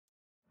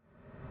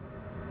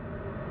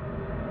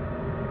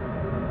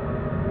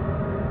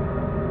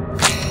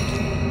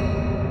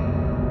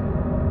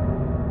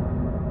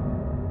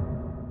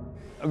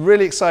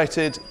really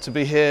excited to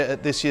be here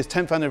at this year's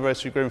 10th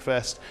anniversary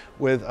Grimmfest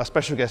with our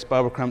special guest,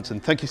 Barbara Crampton.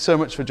 Thank you so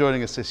much for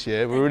joining us this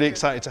year. We're really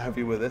excited to have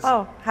you with us.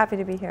 Oh, happy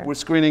to be here. We're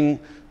screening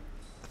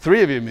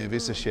 3 of your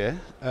movies this year.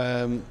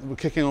 We're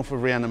kicking off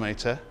with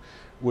Re-Animator,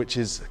 which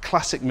is a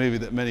classic movie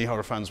that many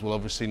horror fans will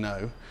obviously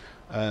know.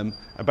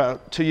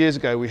 About 2 years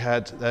ago, we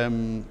had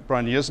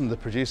Brian Yuzna, the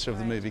producer of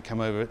the movie,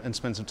 come over and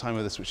spend some time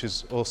with us, which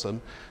is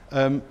awesome.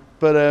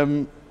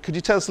 Could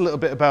you tell us a little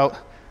bit about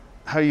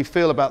how you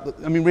feel about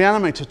I mean,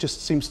 Re-Animator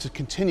just seems to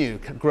continue,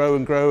 grow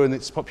and grow, and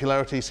its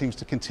popularity seems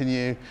to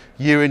continue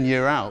year in,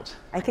 year out.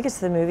 I think it's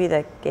the movie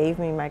that gave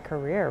me my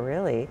career,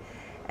 really.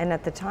 And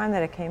at the time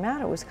that it came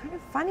out, it was kind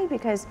of funny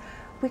because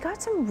we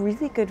got some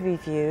really good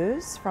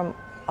reviews from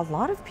a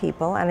lot of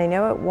people, and I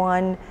know it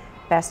won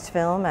Best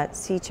Film at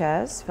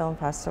Sitges Film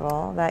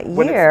Festival that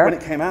year. When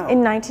it came out?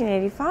 In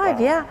 1985,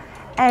 wow. Yeah.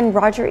 And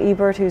Roger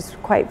Ebert, who's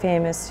quite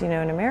famous, you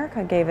know, in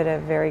America, gave it a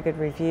very good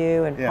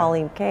review, and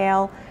Pauline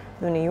Kael,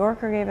 the New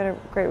Yorker, gave it a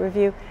great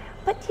review.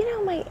 But you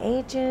know, my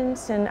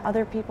agents and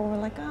other people were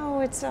like, "Oh,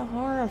 it's a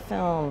horror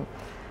film,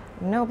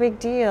 no big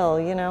deal,"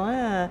 you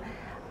know.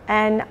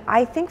 And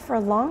I think for a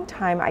long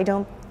time, I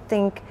don't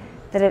think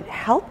that it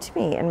helped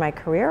me in my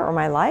career or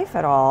my life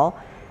at all.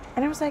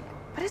 And I was like,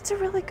 but it's a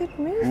really good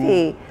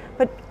movie.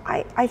 But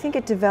I think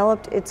it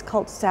developed its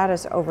cult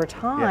status over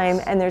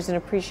time, and there's an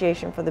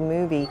appreciation for the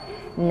movie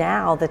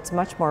now that's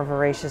much more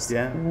voracious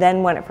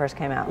than when it first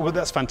came out. Well,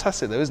 that's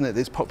fantastic though, isn't it?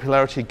 Its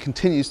popularity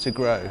continues to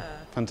grow.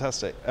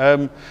 Fantastic.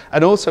 And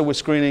also we're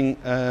screening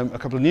a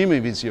couple of new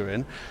movies you're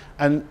in,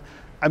 and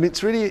I mean,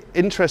 it's really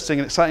interesting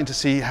and exciting to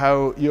see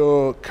how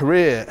your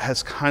career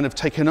has kind of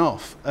taken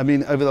off. I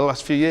mean, over the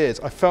last few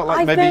years, I felt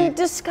like I've been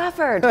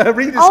discovered.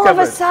 Rediscovered. All of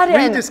a sudden.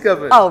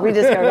 Rediscovered. Oh,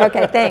 rediscovered.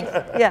 Okay, thanks.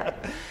 Yeah.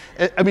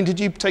 I mean, did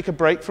you take a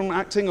break from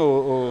acting,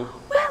 or?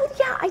 Well,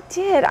 yeah, I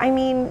did. I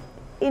mean,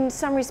 in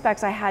some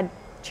respects, I had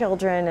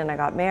children and I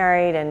got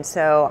married, and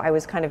so I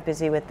was kind of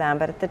busy with them.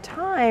 But at the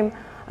time,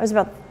 I was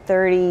about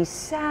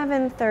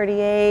 37,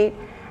 38.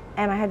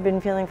 And I had been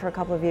feeling for a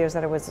couple of years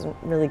that I wasn't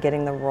really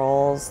getting the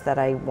roles that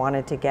I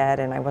wanted to get,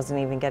 and I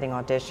wasn't even getting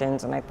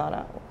auditions. And I thought,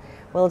 oh,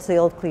 well, it's the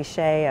old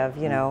cliche of,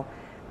 you know,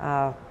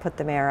 put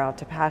the mare out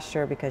to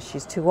pasture because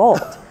she's too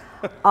old.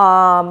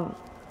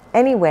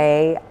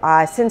 Anyway,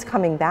 since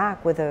coming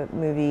back with a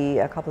movie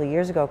a couple of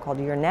years ago called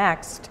You're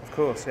Next. Of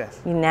course,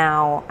 yes.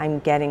 Now I'm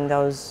getting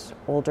those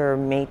older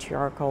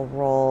matriarchal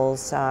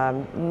roles,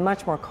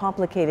 much more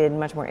complicated,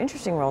 much more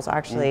interesting roles,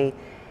 actually.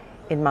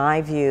 In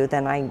my view,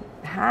 than I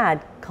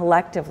had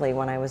collectively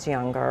when I was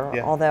younger.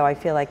 Although I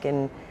feel like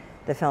in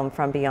the film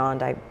From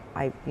Beyond,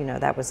 you know,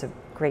 that was a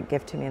great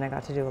gift to me, and I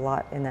got to do a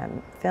lot in that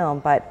film.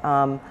 But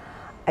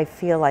I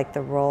feel like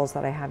the roles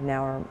that I have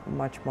now are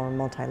much more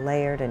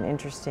multi-layered and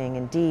interesting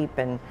and deep,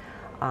 and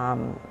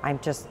I'm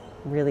just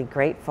really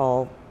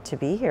grateful to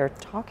be here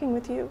talking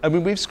with you. I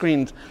mean, we've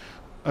screened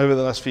over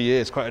the last few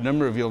years quite a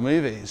number of your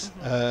movies,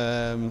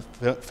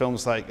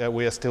 films like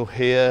We Are Still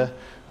Here,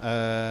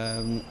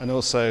 and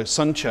also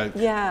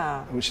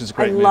Sunchoke, which is a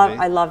great movie.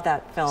 I love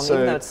that film,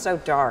 even though it's so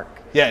dark.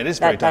 Yeah, it is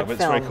very dark, but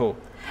it's very cool.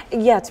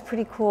 Yeah, it's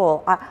pretty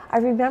cool. I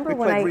remember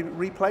when I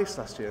Replaced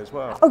last year as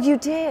well. Oh, you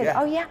did? Yeah.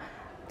 Oh, yeah.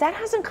 That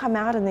hasn't come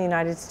out in the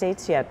United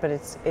States yet,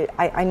 but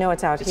I know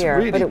it's out here.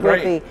 Really but it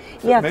great will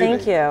be. Yeah, movie.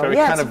 thank you. Very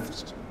kind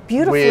of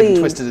beautifully weird and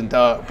twisted and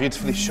dark,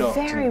 beautifully shot.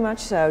 Very much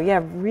so.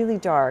 Yeah, really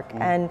dark.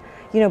 And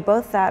you know,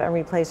 both that and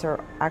Replace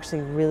are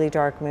actually really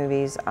dark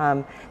movies.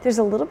 There's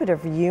a little bit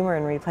of humor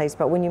in Replace,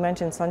 but when you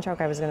mentioned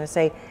Sunchoke, I was going to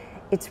say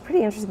it's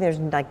pretty interesting. There's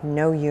like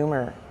no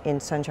humor in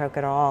Sunchoke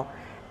at all,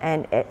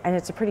 and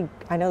it's a pretty.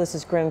 I know this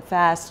is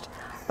Grimmfest,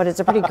 but it's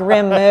a pretty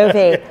grim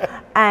movie.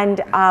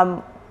 And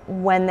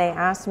when they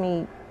asked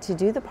me to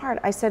do the part,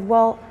 I said,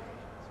 well,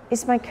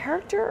 is my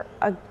character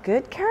a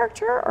good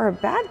character or a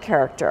bad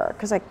character?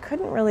 Because I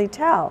couldn't really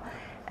tell.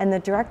 And the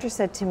director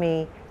said to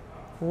me,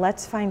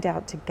 let's find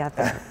out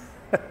together.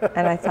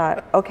 And I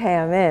thought, okay,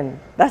 I'm in.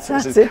 That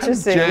sounds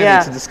interesting. Kind of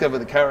journey to discover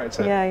the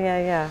character.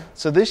 Yeah.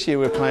 So this year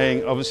we're playing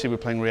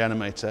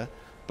Re-Animator,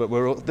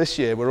 but this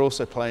year we're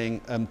also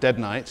playing Dead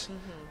Night.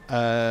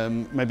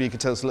 Maybe you could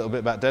tell us a little bit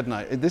about Dead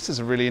Night. This is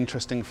a really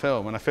interesting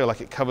film, and I feel like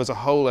it covers a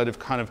whole load of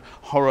kind of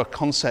horror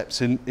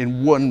concepts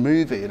in one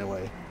movie, in a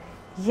way.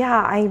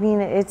 Yeah, I mean,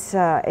 it's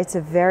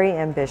a very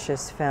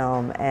ambitious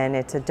film, and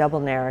it's a double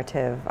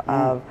narrative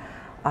of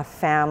a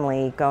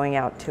family going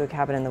out to a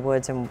cabin in the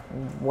woods and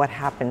what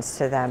happens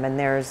to them. And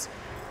there's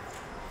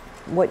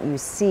what you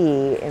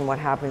see in what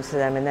happens to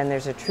them, and then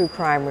there's a true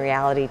crime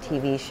reality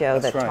TV show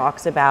that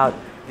talks about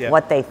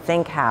what they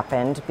think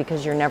happened,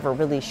 because you're never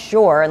really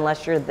sure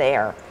unless you're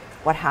there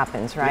what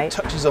happens, right? It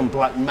touches on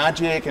black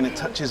magic, and it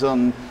touches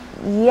on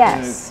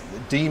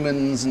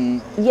demons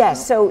and...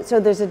 Yes, so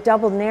there's a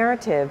double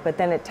narrative, but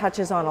then it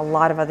touches on a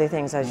lot of other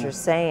things, as you're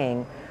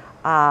saying.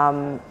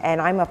 And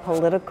I'm a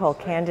political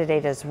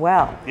candidate as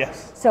well.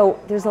 Yes. So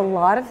there's a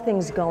lot of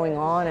things going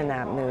on in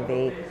that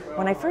movie.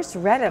 When I first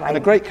read it, a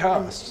great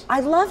cast. I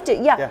loved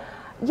it.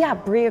 Yeah,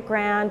 Bria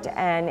Grant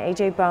and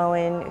AJ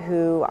Bowen,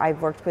 who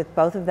I've worked with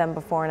both of them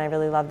before, and I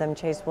really love them.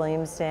 Chase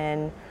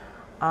Williamson.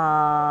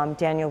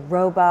 Daniel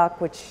Roebuck,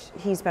 which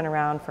he's been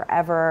around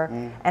forever,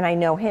 and I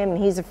know him, and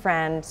he's a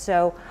friend.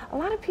 So a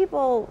lot of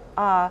people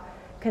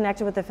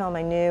connected with the film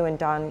I knew, and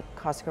Don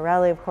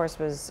Coscarelli, of course,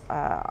 was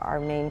our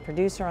main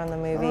producer on the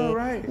movie. Oh,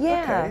 right.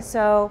 Yeah, okay.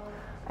 So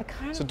I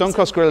kind of... So Don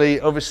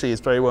Coscarelli obviously is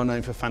very well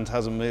known for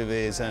Phantasm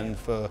movies and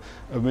for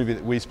a movie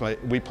that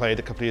we played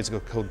a couple of years ago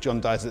called John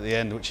Dies at the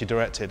End, which he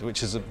directed,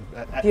 which is a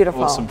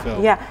beautiful, awesome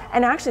film. Yeah,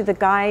 and actually the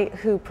guy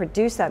who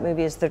produced that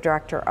movie is the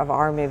director of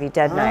our movie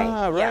Dead Night.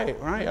 Ah, right,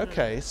 right,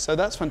 okay. So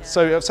that's fun.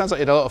 So it sounds like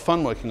you had a lot of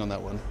fun working on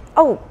that one.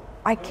 Oh,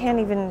 I can't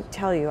even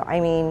tell you. I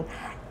mean,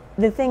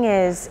 the thing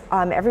is,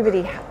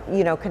 everybody,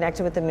 you know,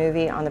 connected with the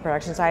movie on the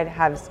production side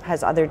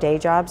has other day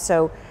jobs.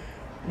 So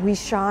we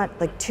shot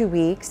like 2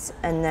 weeks,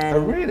 and then... Oh,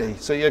 really?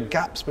 So you had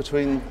gaps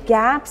between...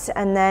 Gaps,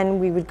 and then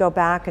we would go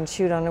back and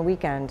shoot on a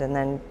weekend, and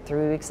then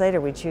 3 weeks later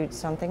we'd shoot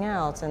something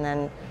else, and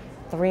then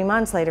 3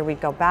 months later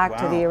we'd go back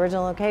to the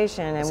original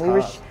location,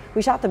 and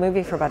we shot the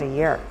movie for about a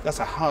year. That's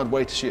a hard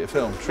way to shoot a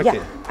film, tricky.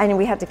 Yeah, and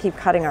we had to keep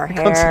cutting our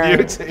hair.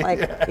 Continuity, like,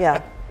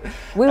 yeah.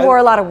 We wore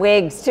a lot of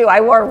wigs too. I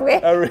wore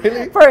wigs. Oh,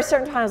 really? For a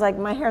certain time, I was like,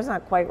 my hair's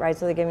not quite right,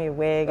 so they gave me a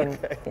wig. And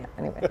yeah,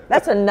 anyway,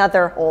 that's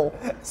another whole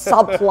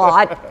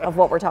subplot of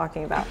what we're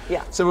talking about.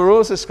 Yeah. So we're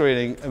also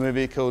screening a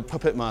movie called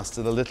Puppet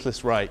Master: The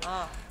Littlest Reich,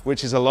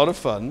 which is a lot of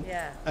fun.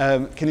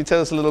 Yeah. Can you tell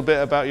us a little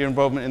bit about your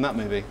involvement in that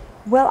movie?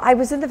 Well, I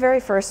was in the very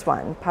first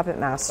one, Puppet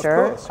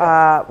Master, of course,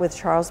 yeah. with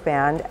Charles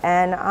Band,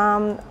 and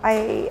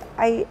I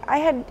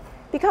had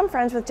become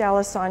friends with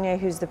Dallas Sonia,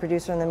 who's the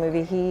producer in the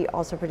movie. He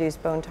also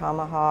produced Bone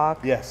Tomahawk.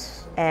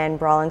 Yes. And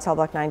Brawl in Cell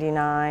Block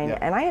 99. Yeah.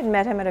 And I had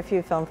met him at a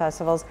few film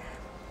festivals.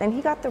 And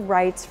he got the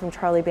rights from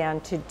Charlie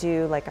Band to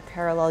do like a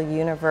parallel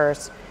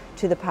universe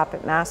to the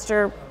Puppet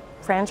Master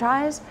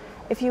franchise,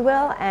 if you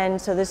will.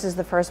 And so this is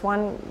the first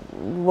one.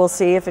 We'll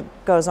see if it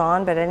goes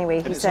on. But anyway,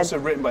 And he it's said... also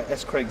written by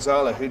S. Craig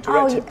Zahler, who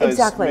directed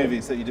those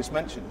movies that you just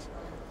mentioned.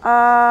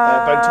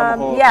 Bone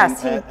Tomahawk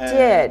yes, he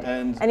did,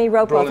 and he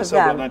wrote Brawl both in of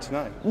Cell them. Block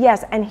 99.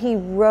 Yes, and he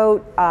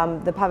wrote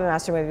the Puppet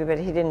Master movie, but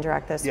he didn't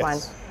direct this one.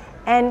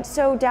 And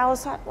so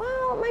Dallas thought,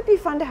 well, it might be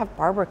fun to have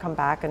Barbara come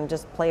back and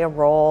just play a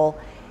role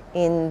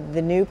in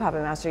the new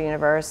Puppet Master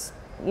universe.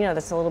 You know,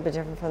 that's a little bit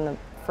different from the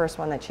first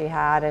one that she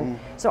had. And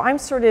so I'm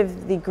sort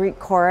of the Greek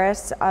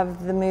chorus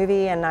of the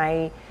movie, and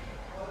I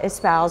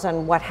espouse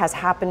on what has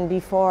happened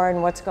before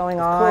and what's going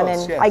on.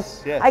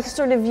 Course, and I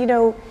sort of, you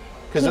know,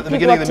 because at the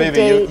beginning of the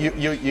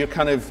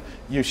movie,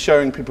 you're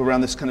showing people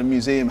around this kind of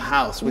museum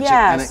house, which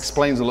and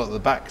explains a lot of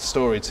the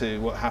backstory to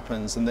what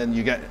happens, and then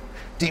you get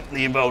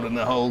deeply involved in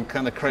the whole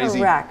kind of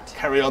crazy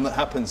carry on that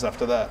happens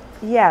after that.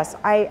 Yes,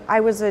 I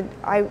was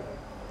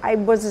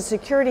a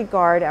security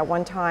guard at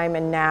one time,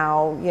 and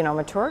now, you know, I'm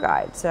a tour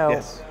guide.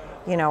 So,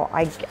 you know,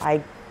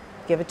 I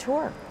give a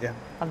tour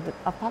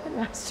of Puppet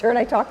Master, and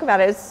I talk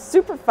about it. It's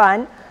super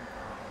fun.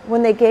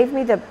 When they gave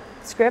me the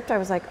script, I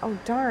was like, oh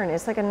darn,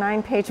 it's like a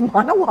 9-page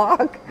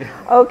monologue.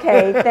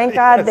 Okay, thank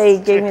God they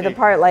gave me the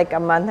part like a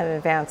month in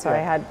advance, so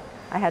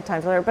I had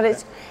time to learn. But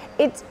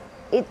it's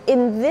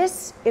in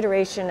this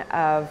iteration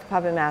of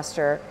Puppet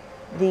Master,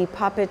 the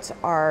puppets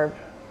are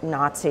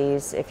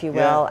Nazis, if you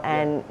will,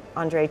 and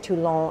Andre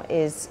Toulon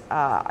is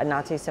a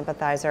Nazi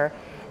sympathizer,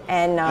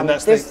 and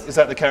that's is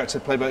that the character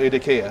played by Udo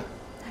Kier?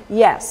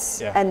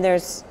 Yes, and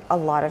there's a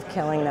lot of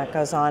killing that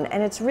goes on,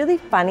 and it's really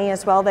funny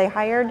as well. They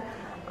hired.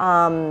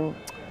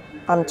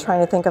 I'm trying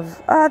to think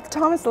of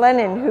Thomas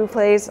Lennon, who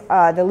plays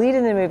the lead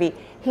in the movie.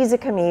 He's a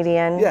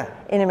comedian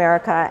in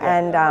America,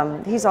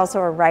 and he's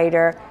also a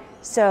writer.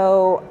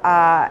 So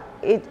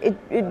it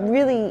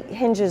really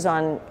hinges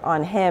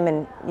on him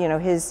and, you know,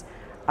 his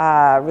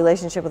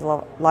relationship with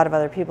a lot of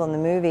other people in the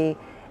movie.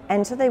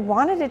 And so they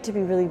wanted it to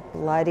be really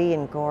bloody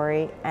and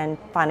gory and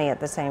funny at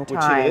the same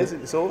time. Which it is.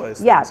 It's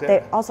always. Yeah. They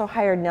also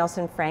hired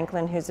Nelson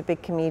Franklin, who's a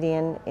big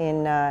comedian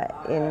in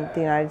the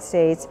United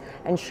States,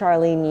 and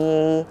Charlene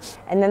Yee.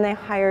 And then they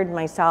hired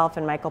myself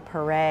and Michael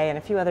Pare and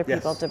a few other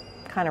people to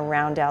kind of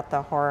round out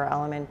the horror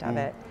element of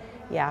it.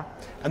 Yeah.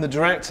 And the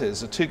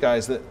directors are two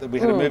guys that we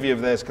had a movie of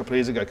theirs a couple of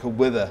years ago called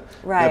Wither.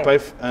 Right. They're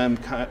both,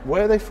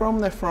 where are they from?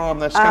 They're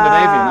Scandinavian,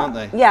 aren't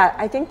they? Yeah,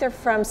 I think they're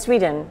from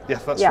Sweden. Yeah,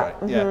 that's right.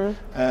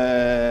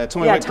 Yeah.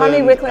 Tommy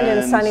Wickland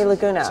and Sonny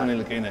Laguna. Sonny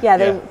Laguna.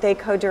 Yeah, they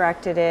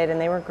co-directed it,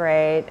 and they were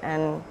great.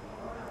 And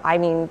I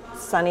mean,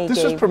 Sonny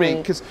This was probably,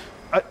 because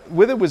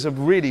Wither was a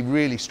really,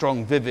 really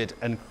strong, vivid,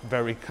 and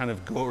very kind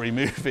of gory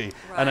movie.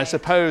 And I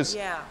suppose,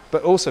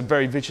 but also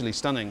very visually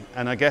stunning.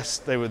 And I guess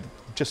they were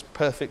just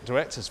perfect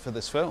directors for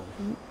this film.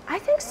 I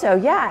think so,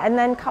 yeah. And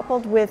then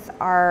coupled with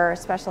our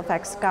special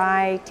effects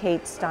guy,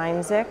 Tate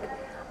Steinzik,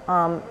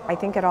 I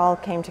think it all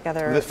came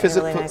together in a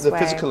really nice way. The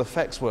physical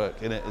effects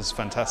work in it is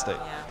fantastic.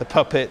 The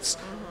puppets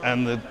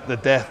and the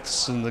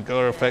deaths and the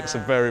gore effects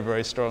are very,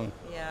 very strong.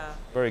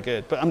 Very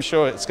good. But I'm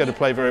sure it's going to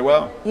play very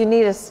well. You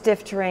need a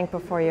stiff drink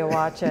before you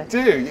watch it.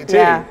 You do.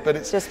 Yeah, but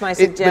it's just my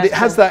suggestion. But it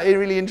has that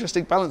really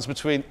interesting balance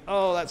between,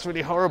 oh, that's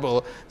really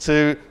horrible,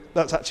 to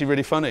that's actually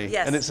really funny.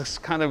 And it's a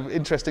kind of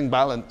interesting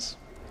balance.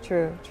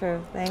 True,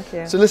 true. Thank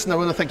you. So listen, I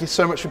want to thank you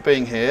so much for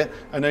being here.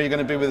 I know you're going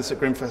to be with us at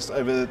Grimmfest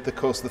over the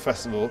course of the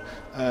festival,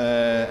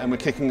 and we're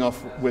kicking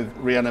off with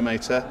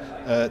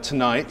Re-Animator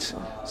tonight.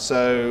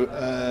 So,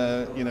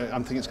 you know,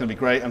 I'm thinking it's going to be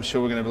great. I'm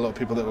sure we're going to have a lot of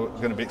people that are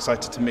going to be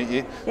excited to meet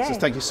you. Yay. So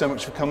thank you so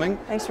much for coming.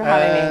 Thanks for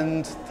having me.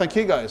 And thank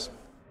you guys.